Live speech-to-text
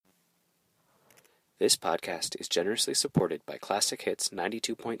This podcast is generously supported by Classic Hits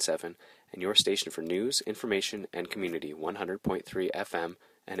 92.7 and your station for news, information, and community 100.3 FM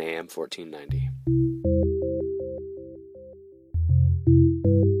and AM 1490.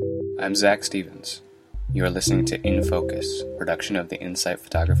 I'm Zach Stevens. You are listening to In Focus, production of the Insight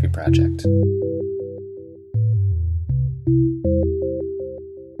Photography Project.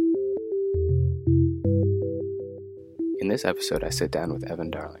 In this episode, I sit down with Evan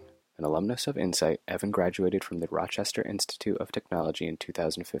Darling. An alumnus of Insight, Evan graduated from the Rochester Institute of Technology in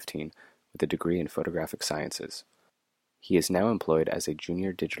 2015 with a degree in photographic sciences. He is now employed as a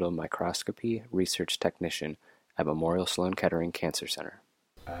junior digital microscopy research technician at Memorial Sloan Kettering Cancer Center.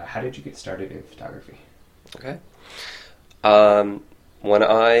 How did you get started in photography? Okay. When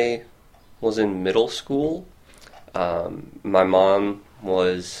I was in middle school, my mom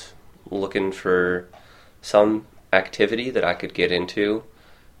was looking for some activity that I could get into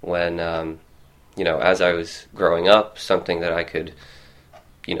when, as I was growing up, something that I could,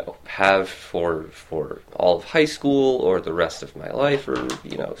 have for all of high school or the rest of my life or,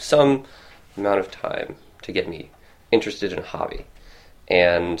 some amount of time to get me interested in a hobby.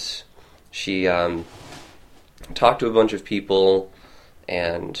 And she talked to a bunch of people,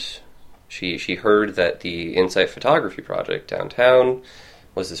 and she heard that the Insight Photography Project downtown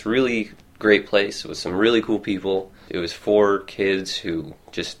was this really great place with some really cool people. It was for kids who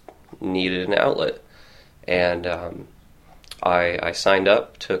just needed an outlet. And I signed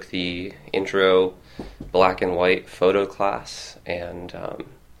up, took the intro black and white photo class, and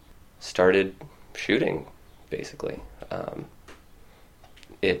started shooting, basically.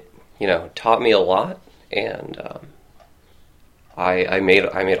 It taught me a lot, and I made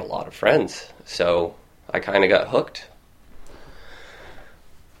a lot of friends, so I kind of got hooked.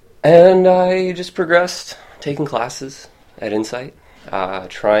 And I just progressed, taking classes at Insight,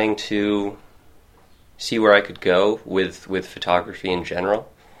 trying to see where I could go with photography in general.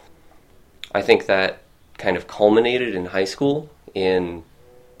 I think that kind of culminated in high school in,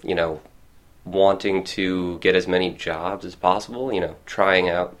 wanting to get as many jobs as possible, trying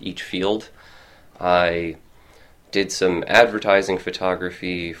out each field. I did some advertising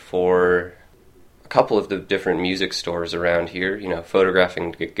photography for a couple of the different music stores around here,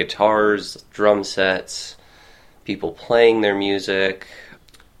 photographing guitars, drum sets, people playing their music.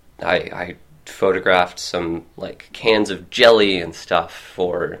 I photographed some cans of jelly and stuff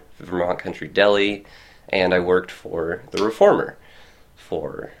for Vermont Country Deli, and I worked for the Reformer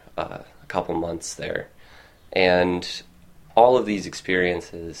for a couple months there. And all of these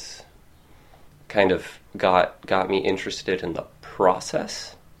experiences kind of got me interested in the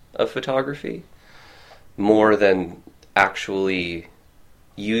process of photography more than actually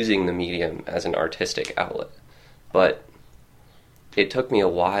using the medium as an artistic outlet. But it took me a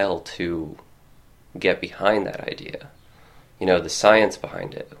while to get behind that idea. The science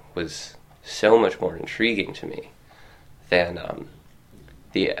behind it was so much more intriguing to me than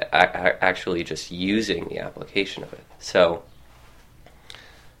the actually just using the application of it. So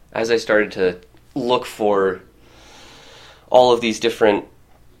as I started to look for all of these different,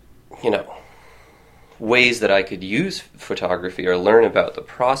 ways that I could use photography or learn about the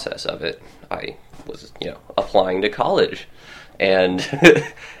process of it, I was, applying to college. And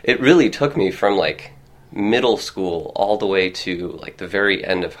it really took me from middle school all the way to the very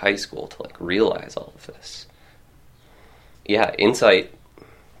end of high school to realize all of this. Yeah, Insight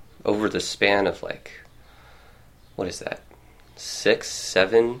over the span of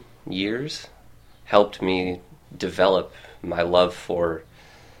 6-7 years helped me develop my love for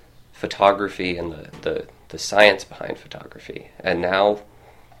photography and the science behind photography. And now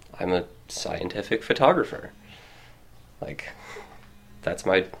I'm a scientific photographer. That's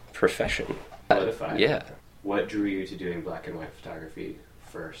my profession. Solidified. Yeah. What drew you to doing black and white photography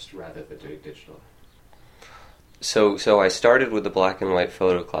first rather than doing digital? So I started with the black and white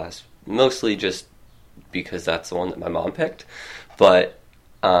photo class, mostly just because that's the one that my mom picked. But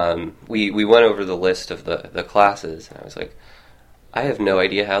we went over the list of the classes, and I was like, I have no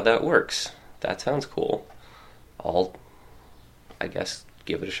idea how that works. That sounds cool. I'll, I guess,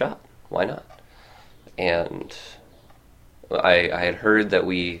 give it a shot. Why not? And I had heard that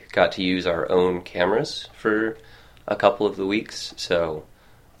we got to use our own cameras for a couple of the weeks, so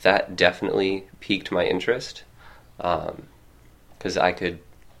that definitely piqued my interest. Because I could,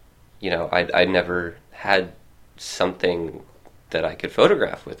 I'd never had something that I could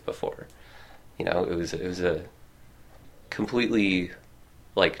photograph with before. It was a completely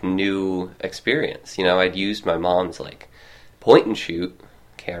new experience. I'd used my mom's point and shoot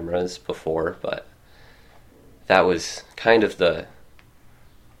cameras before, but that was kind of the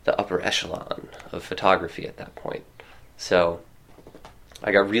the upper echelon of photography at that point. So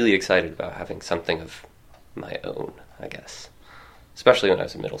I got really excited about having something of my own, I guess. Especially when I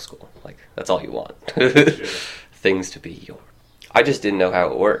was in middle school. Like, that's all you want. Sure. Things to be yours. I just didn't know how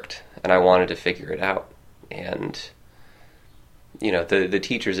it worked, and I wanted to figure it out. And, the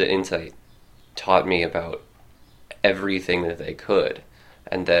teachers at Insight taught me about everything that they could,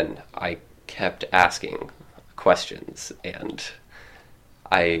 and then I kept asking questions, and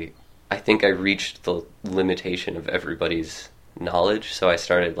I think I reached the limitation of everybody's knowledge, so I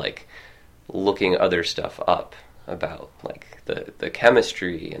started, looking other stuff up about, the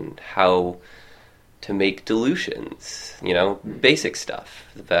chemistry and how to make dilutions, basic stuff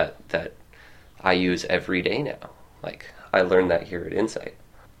that I use every day now. I learned that here at Insight.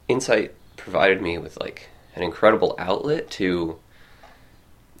 Insight provided me with, an incredible outlet to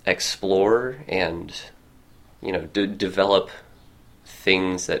explore and, develop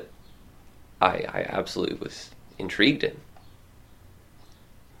things that I absolutely was intrigued in.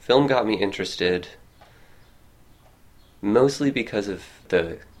 Film got me interested mostly because of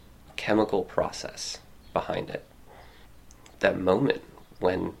the chemical process behind it. That moment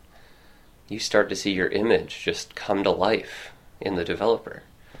when you start to see your image just come to life in the developer.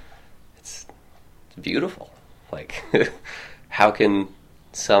 It's beautiful. How can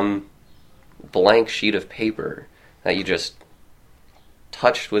some blank sheet of paper that you just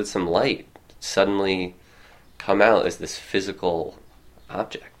touched with some light suddenly come out as this physical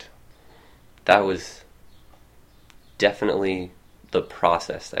object? That was definitely the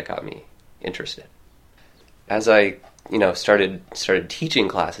process that got me interested. As I, started teaching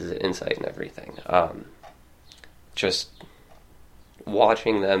classes at Insight and everything, just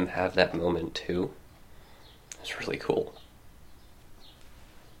watching them have that moment too was really cool.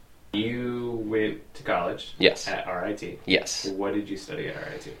 You went to college? Yes. At RIT? Yes. What did you study at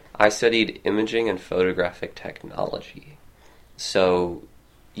RIT? I studied imaging and photographic technology. So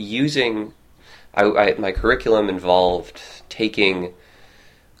my curriculum involved taking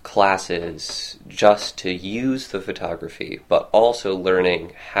classes just to use the photography, but also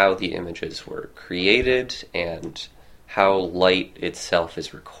learning how the images were created and how light itself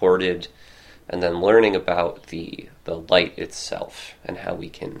is recorded, and then learning about the light itself and how we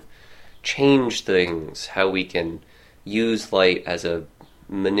can change things, how we can use light as a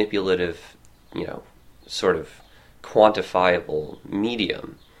manipulative, sort of quantifiable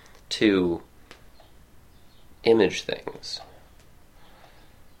medium to image things.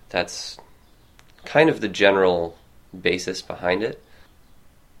 That's kind of the general basis behind it.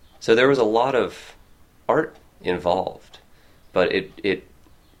 So there was a lot of art involved, but it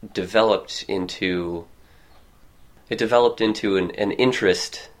developed into an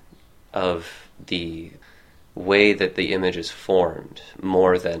interest of the way that the image is formed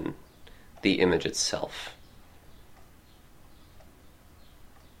more than the image itself.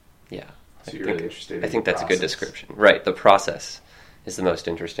 Yeah. So you're really interested in I think the that's process. a good description. Right, the process is the most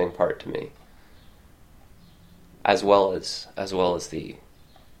interesting part to me. As well as the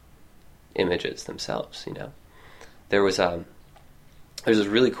images themselves, There was there's this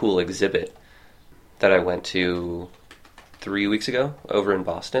really cool exhibit that I went to 3 weeks ago over in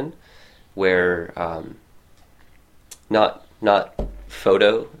Boston, where not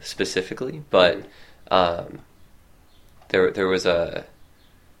photo specifically, but there was a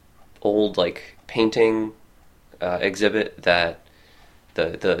old painting exhibit that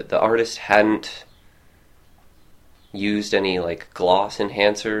the artist hadn't used any gloss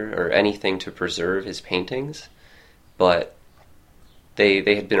enhancer or anything to preserve his paintings, but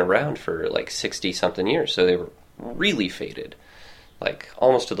they had been around for 60 something years, so they were really faded,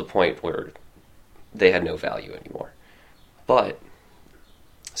 almost to the point where they had no value anymore. But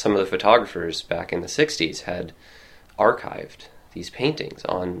some of the photographers back in the 60s had archived these paintings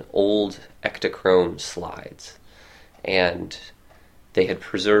on old Ektachrome slides, and they had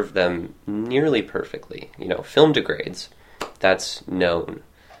preserved them nearly perfectly. Film degrades, that's known,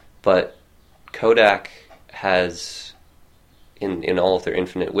 but Kodak has, in all of their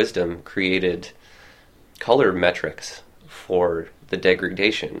infinite wisdom, created color metrics for the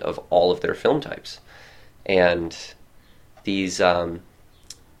degradation of all of their film types. And these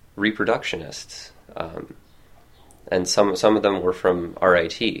reproductionists, and some of them were from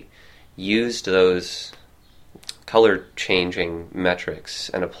RIT, used those color changing metrics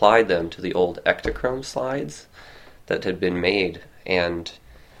and applied them to the old Ektachrome slides that had been made, and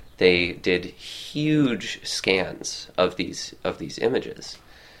they did huge scans of these images.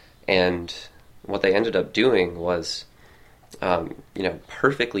 And what they ended up doing was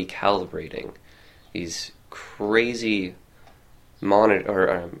perfectly calibrating these crazy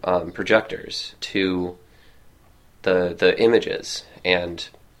projectors to the images, and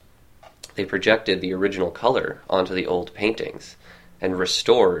they projected the original color onto the old paintings and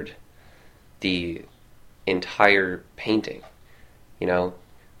restored the entire painting,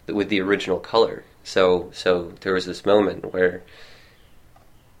 with the original color. So there was this moment where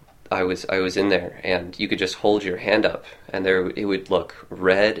I was in there, and you could just hold your hand up, and it would look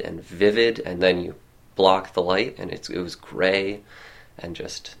red and vivid, and then you block the light, and it was gray and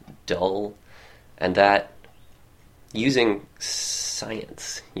just dull, and that using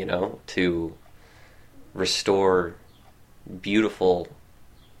science, to restore beautiful,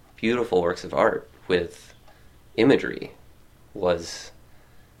 beautiful works of art with imagery was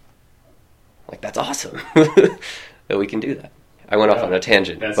like, that's awesome that we can do that. I went off on a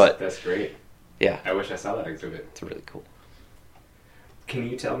tangent, but that's great. Yeah, I wish I saw that exhibit. It's really cool. Can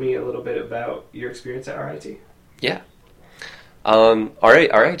you tell me a little bit about your experience at RIT? Yeah.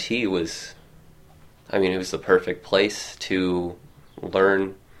 RIT was, it was the perfect place to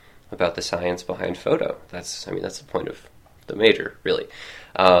learn about the science behind photo. That's the point of the major, really.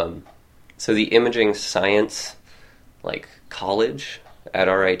 So the imaging science, college at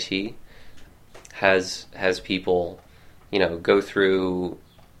RIT has people, go through,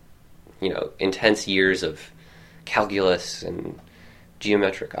 intense years of calculus and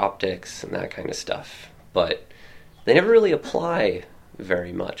geometric optics and that kind of stuff, but they never really apply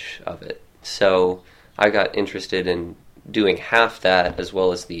very much of it. So I got interested in doing half that as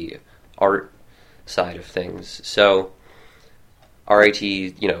well as the art side of things. So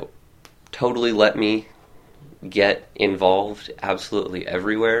RIT, totally let me get involved absolutely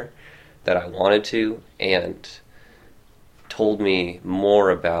everywhere that I wanted to, and told me more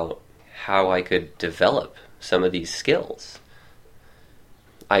about how I could develop some of these skills.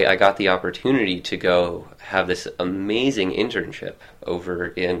 I got the opportunity to go have this amazing internship over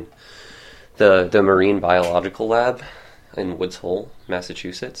in the Marine Biological Lab in Woods Hole,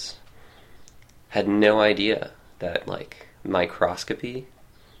 Massachusetts. Had no idea that, microscopy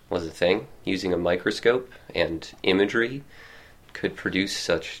was a thing. Using a microscope and imagery could produce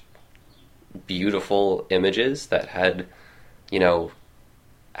such beautiful images that had,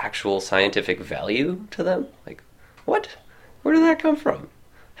 actual scientific value to them. What? Where did that come from?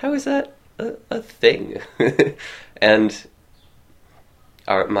 How is that a thing? And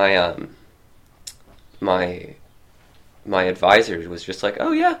my advisor was just like,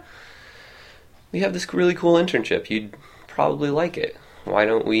 oh yeah, we have this really cool internship. You'd probably like it. Why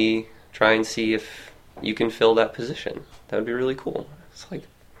don't we try and see if you can fill that position? That would be really cool. It's like,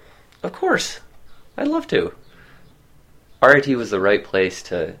 of course, I'd love to. RIT was the right place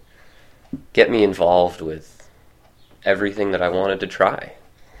to get me involved with everything that I wanted to try.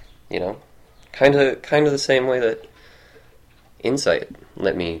 Kind of the same way that Insight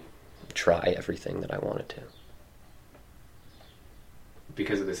let me try everything that I wanted to.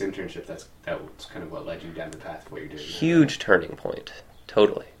 Because of this internship, that was kind of what led you down the path of what you're doing now. Huge turning point.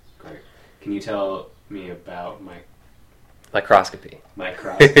 Totally. Great. Can you tell me about Microscopy.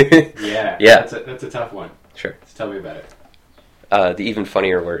 Microscopy. Yeah. Yeah. That's a tough one. Sure. Just tell me about it. The even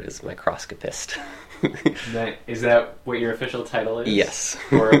funnier word is microscopist. Is that what your official title is? Yes.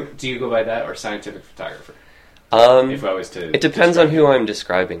 Or do you go by that, or scientific photographer? If I was to... It depends on who I'm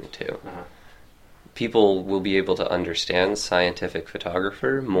describing it to. Uh-huh. People will be able to understand scientific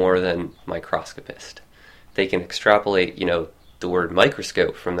photographer more than microscopist. They can extrapolate, the word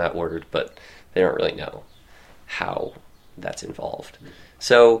microscope from that word, but they don't really know how that's involved.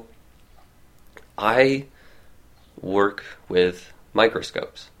 So I work with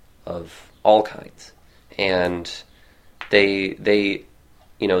microscopes of all kinds, and they the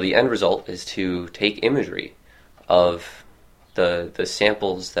end result is to take imagery of the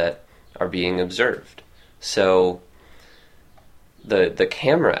samples that are being observed. So the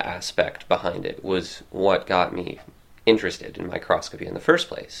camera aspect behind it was what got me interested in microscopy in the first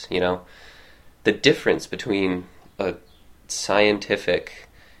place. The difference between a scientific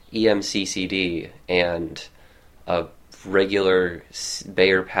EMCCD and a regular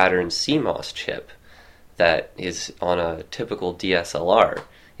Bayer pattern CMOS chip that is on a typical DSLR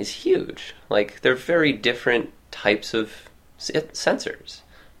is huge. They're very different types of sensors,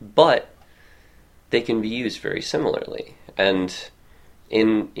 but they can be used very similarly. And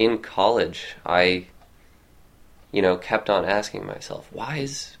in college, I kept on asking myself, why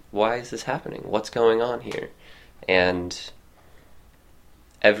is this happening? What's going on here? And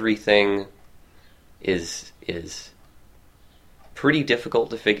everything is pretty difficult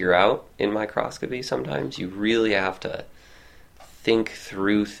to figure out in microscopy sometimes. You really have to think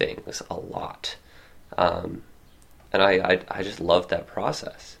through things a lot. And I just loved that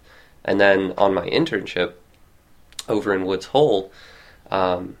process. And then on my internship over in Woods Hole,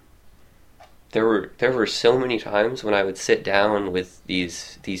 there were so many times when I would sit down with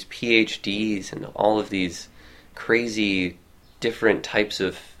these PhDs and all of these crazy different types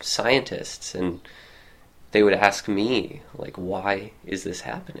of scientists, and they would ask me, like, why is this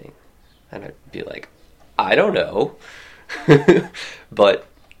happening? And I'd be like, I don't know. But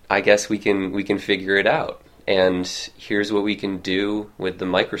I guess we can figure it out. And here's what we can do with the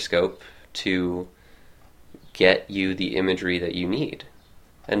microscope to get you the imagery that you need.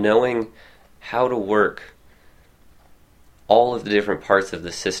 And knowing how to work all of the different parts of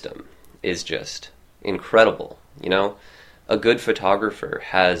the system is just incredible. You know, a good photographer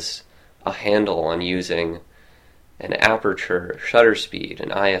has a handle on using an aperture, shutter speed, an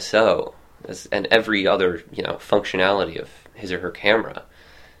ISO, and every other, you know, functionality of his or her camera.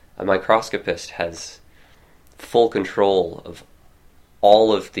 A microscopist has full control of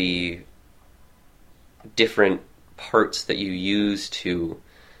all of the different parts that you use to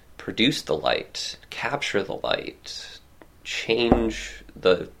produce the light, capture the light, change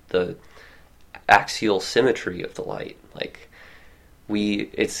the axial symmetry of the light. Like,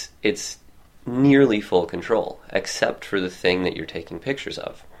 it's nearly full control, except for the thing that you're taking pictures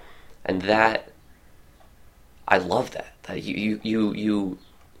of. And that, I love that. That you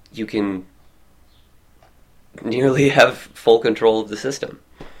can nearly have full control of the system.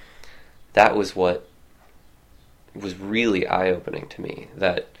 That was what was really eye-opening to me.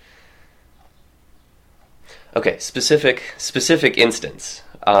 That, okay, specific instance.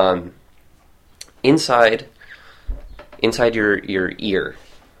 Inside your ear,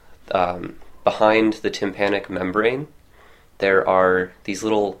 behind the tympanic membrane, there are these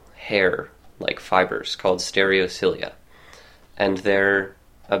little hair-like fibers called stereocilia, and they're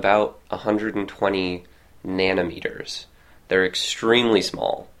about 120 nanometers. They're extremely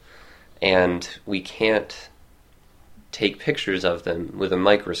small, and we can't take pictures of them with a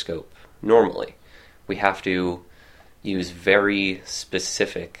microscope normally. We have to use very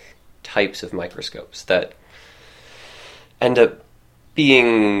specific types of microscopes that end up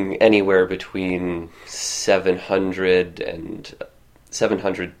being anywhere between $700,000 and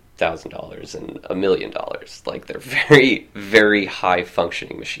 $700,000 and $1 million. Like, they're very, very high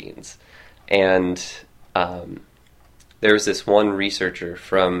functioning machines. And there was this one researcher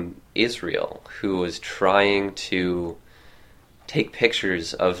from Israel who was trying to take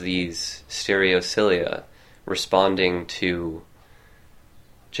pictures of these stereocilia responding to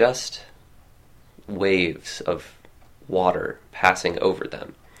just waves of water passing over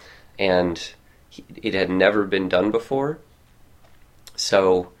them. And it had never been done before.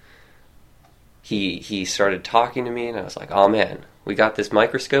 So he started talking to me, and I was like, oh man, we got this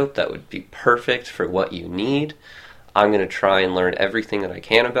microscope that would be perfect for what you need. I'm going to try and learn everything that I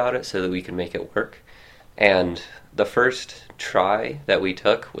can about it so that we can make it work. And the first try that we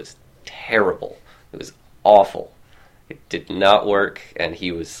took was terrible. It was awful. It did not work, and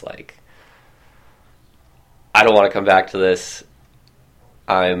he was like, I don't want to come back to this.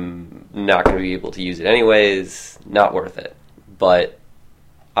 I'm not going to be able to use it anyways. Not worth it. But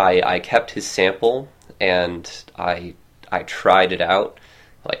I kept his sample, and I tried it out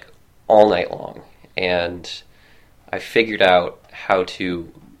like all night long, and I figured out how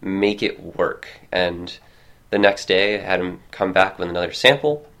to make it work. And the next day I had him come back with another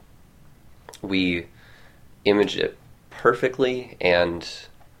sample. We imaged it perfectly, and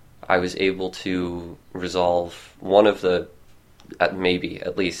I was able to resolve one of the, maybe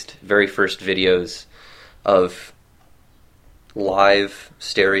at least, very first videos of live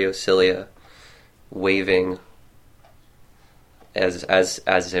stereocilia waving as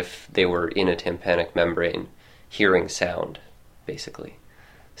if they were in a tympanic membrane, hearing sound, basically.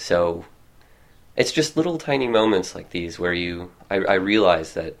 So it's just little tiny moments like these where I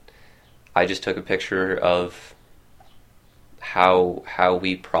realize that I just took a picture of how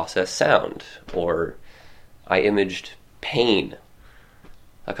we process sound, or I imaged pain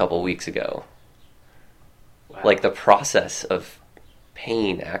a couple weeks ago. Wow. Like, the process of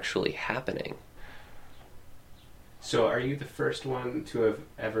pain actually happening. So are you the first one to have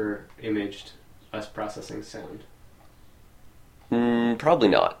ever imaged us processing sound? Probably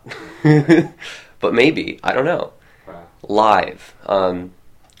not. But maybe. I don't know. Wow. Live.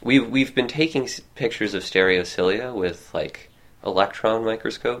 We've been taking pictures of stereocilia with, like, electron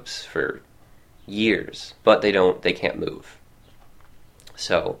microscopes for years, but they can't move.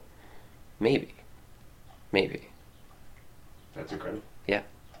 So, maybe. That's incredible. Yeah.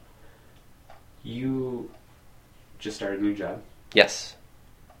 You just started a new job? Yes.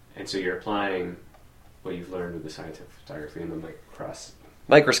 And so you're applying what you've learned with the scientific photography and the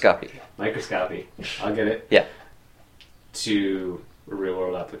Microscopy. Microscopy. I'll get it. Yeah. To a real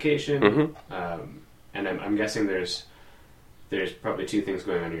world application. Mm-hmm. And I'm guessing there's probably two things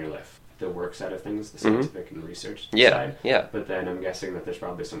going on in your life. The work side of things, the scientific and research side. Yeah. But then I'm guessing that there's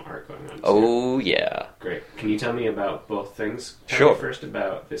probably some art going on too. Oh, yeah. Great. Can you tell me about both things? Sure. Tell me first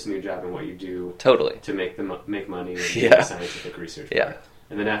about this new job and what you do Totally. to make money and do Yeah. the scientific research. Yeah.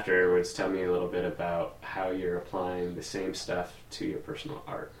 And then afterwards, tell me a little bit about how you're applying the same stuff to your personal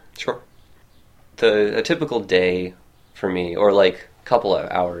art. Sure. A typical day for me, or like a couple of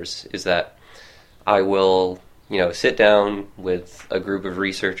hours, is that I will, sit down with a group of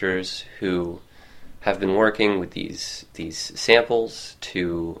researchers who have been working with these samples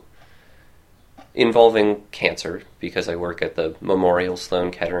involving cancer, because I work at the Memorial Sloan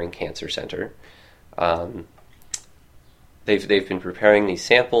Kettering Cancer Center. They've been preparing these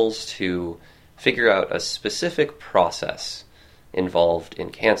samples to figure out a specific process involved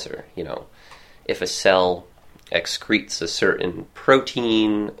in cancer. If a cell excretes a certain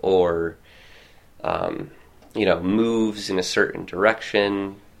protein or moves in a certain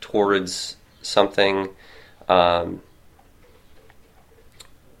direction towards something,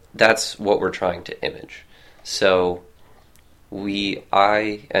 that's what we're trying to image. So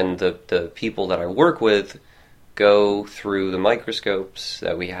I and the people that I work with go through the microscopes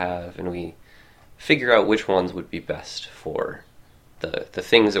that we have, and we figure out which ones would be best for the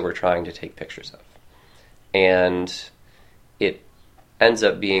things that we're trying to take pictures of. And it ends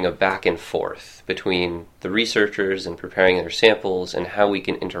up being a back and forth between the researchers and preparing their samples and how we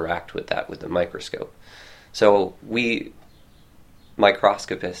can interact with that with the microscope. So we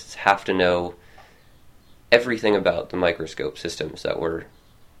microscopists have to know everything about the microscope systems that we're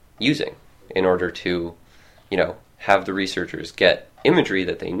using in order to, have the researchers get imagery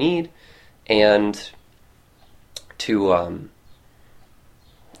that they need and to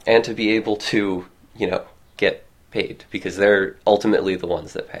be able to, get paid, because they're ultimately the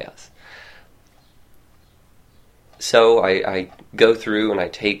ones that pay us. So I go through and I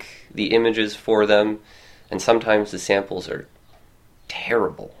take the images for them, and sometimes the samples are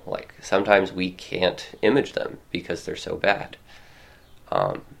terrible. Like, sometimes we can't image them because they're so bad.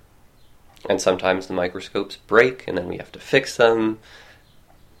 And sometimes the microscopes break, and then we have to fix them.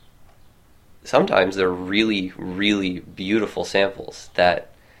 Sometimes they're really, really beautiful samples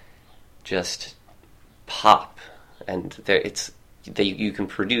that just pop, and you can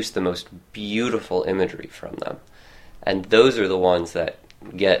produce the most beautiful imagery from them. And those are the ones that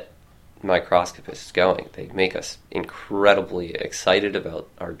get microscopists going. They make us incredibly excited about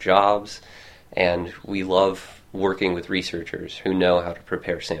our jobs, and we love working with researchers who know how to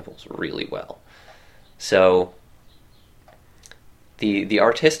prepare samples really well. So the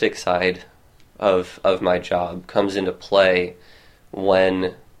artistic side of my job comes into play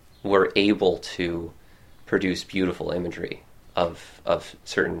when we're able to produce beautiful imagery of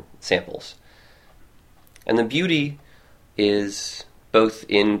certain samples. And the beauty is both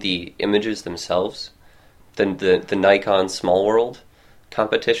in the images themselves. The Nikon Small World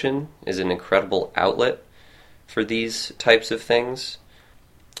Competition is an incredible outlet for these types of things.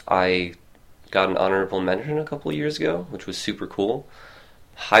 I got an honorable mention a couple years ago, which was super cool.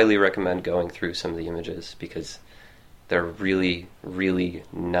 Highly recommend going through some of the images because they're really, really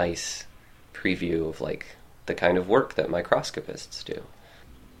nice preview of like the kind of work that microscopists do.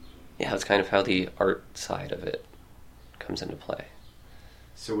 Yeah, that's kind of how the art side of it comes into play.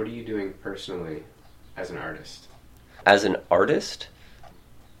 So what are you doing personally as an artist? As an artist,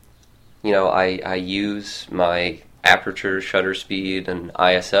 I use my aperture, shutter speed, and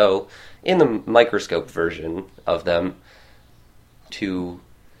ISO in the microscope version of them to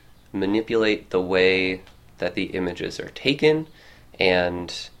manipulate the way that the images are taken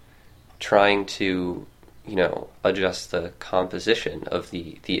and trying to, adjust the composition of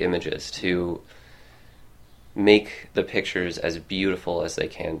the images to make the pictures as beautiful as they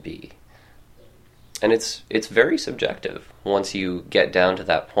can be. And it's very subjective once you get down to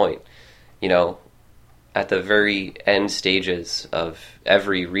that point. At the very end stages of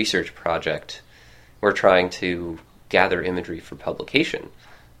every research project, we're trying to gather imagery for publication.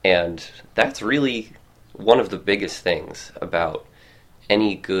 And that's really one of the biggest things about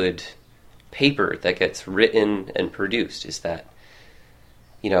any good paper that gets written and produced is that,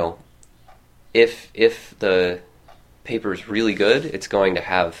 if the paper is really good, it's going to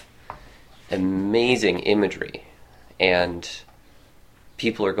have amazing imagery, and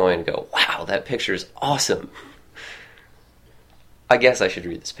people are going to go, wow, that picture is awesome. I guess I should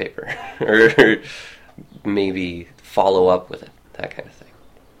read this paper, or maybe follow up with it, that kind of thing.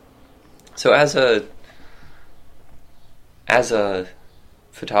 So as a as a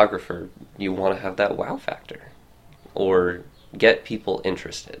photographer, you want to have that wow factor, or get people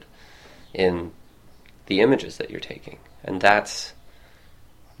interested in the images that you're taking. And that's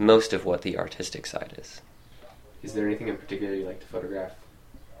most of what the artistic side is. Is there anything in particular you like to photograph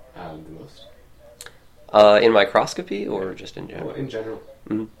the most? In microscopy, or just in general? Well, in general.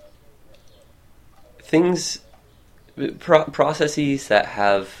 Mm-hmm. Processes that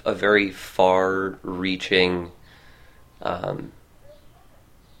have a very far-reaching kind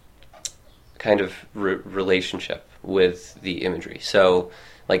of relationship with the imagery. So,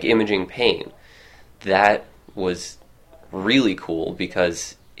 like imaging pain, that was really cool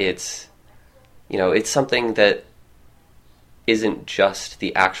because it's something that isn't just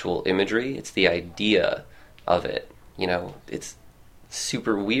the actual imagery, it's the idea of it. It's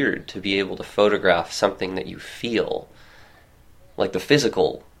super weird to be able to photograph something that you feel, like the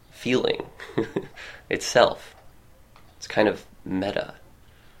physical feeling itself. It's kind of meta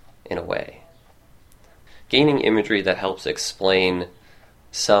in a way. Gaining imagery that helps explain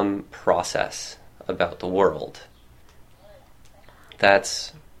some process about the world,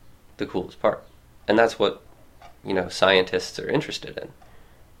 that's the coolest part. And that's what, scientists are interested in,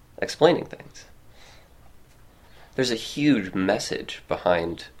 explaining things. There's a huge message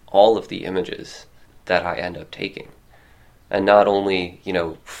behind all of the images that I end up taking. And not only,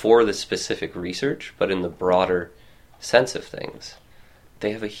 for the specific research, but in the broader sense of things.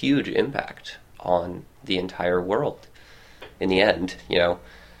 They have a huge impact on the entire world. In the end,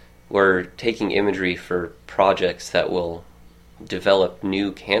 we're taking imagery for projects that will develop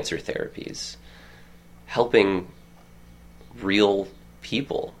new cancer therapies, helping real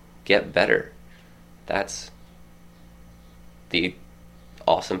people get better. That's the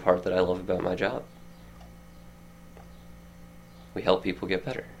awesome part that I love about my job. We help people get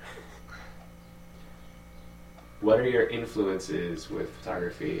better. What are your influences with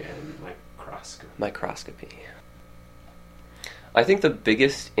photography and Microscopy. I think the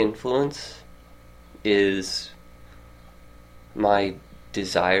biggest influence is my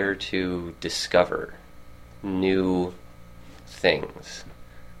desire to discover new things.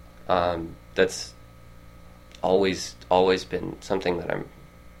 That's always been something that I'm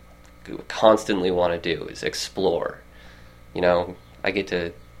constantly want to do, is explore. I get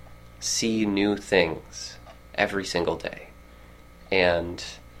to see new things every single day. And,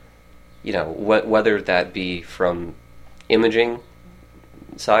 whether that be from imaging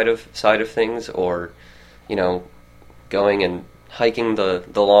side of things, or, going and hiking the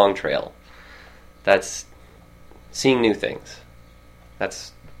long trail. That's seeing new things.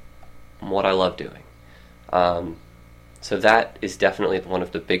 That's what I love doing. So that is definitely one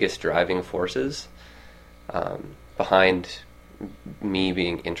of the biggest driving forces behind me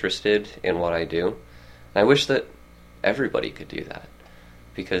being interested in what I do. And I wish that everybody could do that,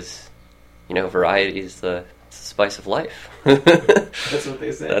 because, variety is the spice of life. That's what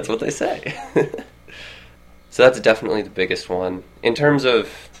they say. That's what they say. So that's definitely the biggest one. In terms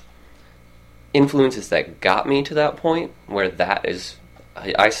of influences that got me to that point, where that is,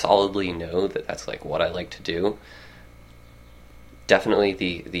 I solidly know that that's like what I like to do. Definitely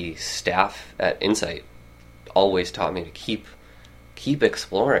the staff at Insight always taught me to keep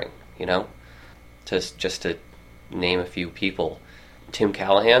exploring, just to name a few people. Tim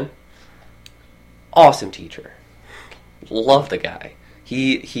Callahan, awesome teacher. Love the guy.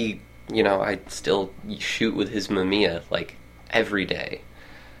 He I still shoot with his Mamiya like every day.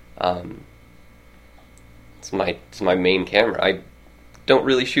 It's my main camera. I don't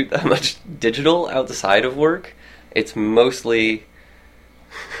really shoot that much digital outside of work. It's mostly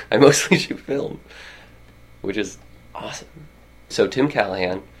I mostly shoot film, which is awesome. So Tim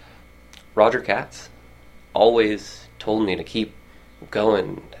Callahan, Roger Katz, always told me to keep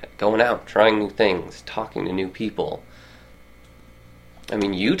going out, trying new things, talking to new people. I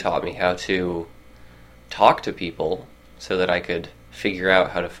mean, you taught me how to talk to people so that I could figure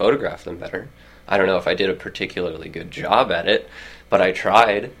out how to photograph them better. I don't know if I did a particularly good job at it, but I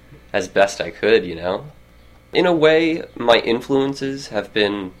tried as best I could, In a way, my influences have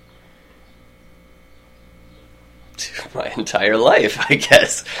been my entire life, I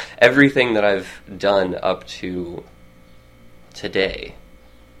guess. Everything that I've done up to today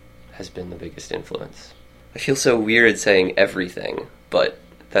has been the biggest influence. I feel so weird saying everything, but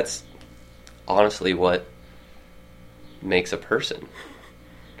that's honestly what makes a person.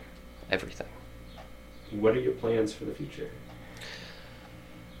 Everything. What are your plans for the future?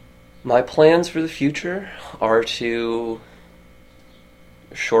 My plans for the future are to,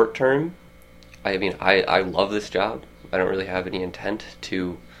 short term, I mean, I love this job. I don't really have any intent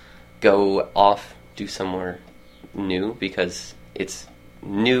to go off, do somewhere new because it's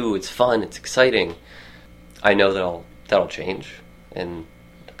new, it's fun, it's exciting. I know that'll change in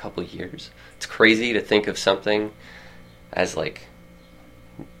a couple of years. It's crazy to think of something as like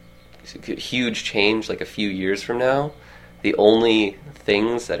a huge change like a few years from now. The only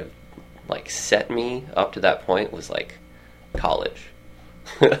things that have like set me up to that point was like college.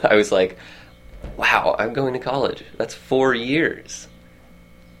 I was like, wow, I'm going to college. That's 4 years.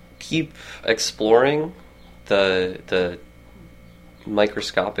 Keep exploring the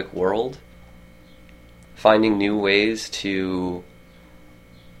microscopic world, finding new ways to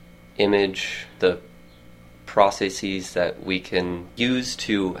image the processes that we can use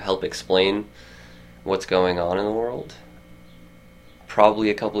to help explain what's going on in the world. Probably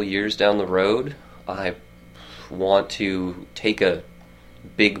a couple of years down the road, I want to take a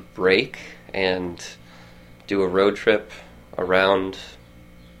big break and do a road trip around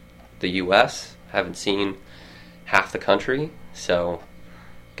the US. Haven't seen half the country, so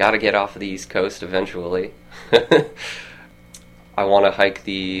gotta get off of the East Coast eventually. I want to hike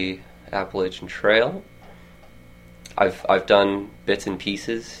the Appalachian Trail. I've done bits and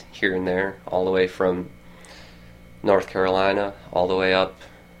pieces here and there, all the way from North Carolina all the way up.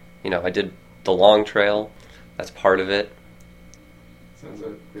 I did the long trail. That's part of it. Sounds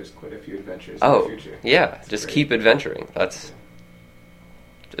like there's quite a few adventures in the future. Yeah, That's just great. keep adventuring. That's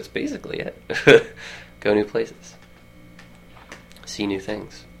basically it. Go new places. See new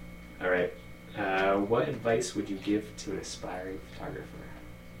things. All right. What advice would you give to an aspiring photographer?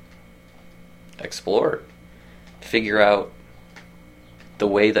 Explore. Figure out the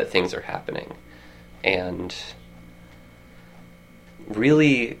way that things are happening. And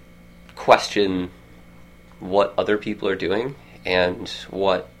really question what other people are doing and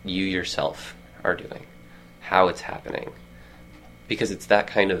what you yourself are doing. How it's happening. Because it's that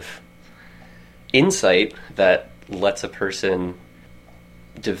kind of insight that lets a person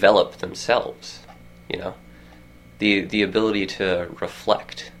develop themselves, The ability to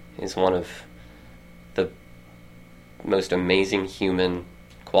reflect is one of the most amazing human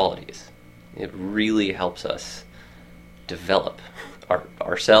qualities. It really helps us develop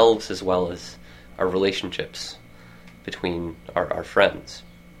ourselves as well as our relationships between our friends.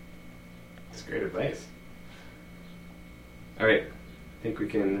 That's great advice. All right. I think we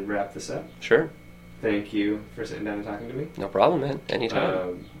can wrap this up. Sure. Thank you for sitting down and talking to me. No problem, man.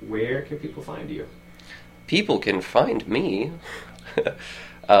 Anytime. Where can people find you? People can find me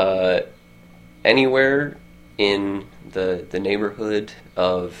anywhere in the neighborhood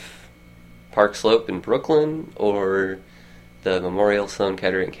of Park Slope in Brooklyn, or the Memorial Sloan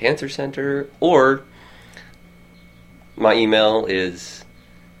Kettering Cancer Center, or my email is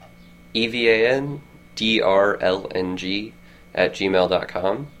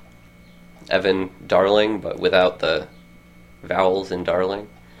evandrlng@gmail.com. Evan Darling, but without the vowels in Darling.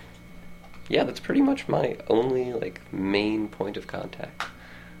 Yeah, that's pretty much my only main point of contact.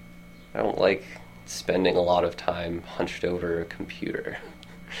 I don't like spending a lot of time hunched over a computer.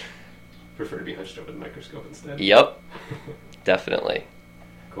 Prefer to be hunched over the microscope instead? Yep. Definitely.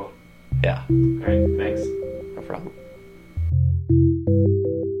 Cool. Yeah. All right, thanks. No problem.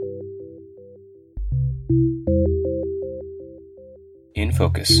 In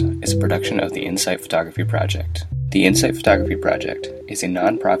Focus is a production of the Insight Photography Project. The Insight Photography Project is a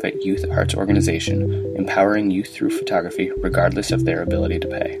non-profit youth arts organization empowering youth through photography regardless of their ability to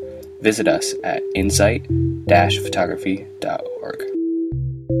pay. Visit us at insight-photography.org.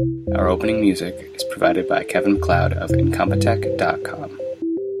 Our opening music is provided by Kevin McLeod of Incompetech.com.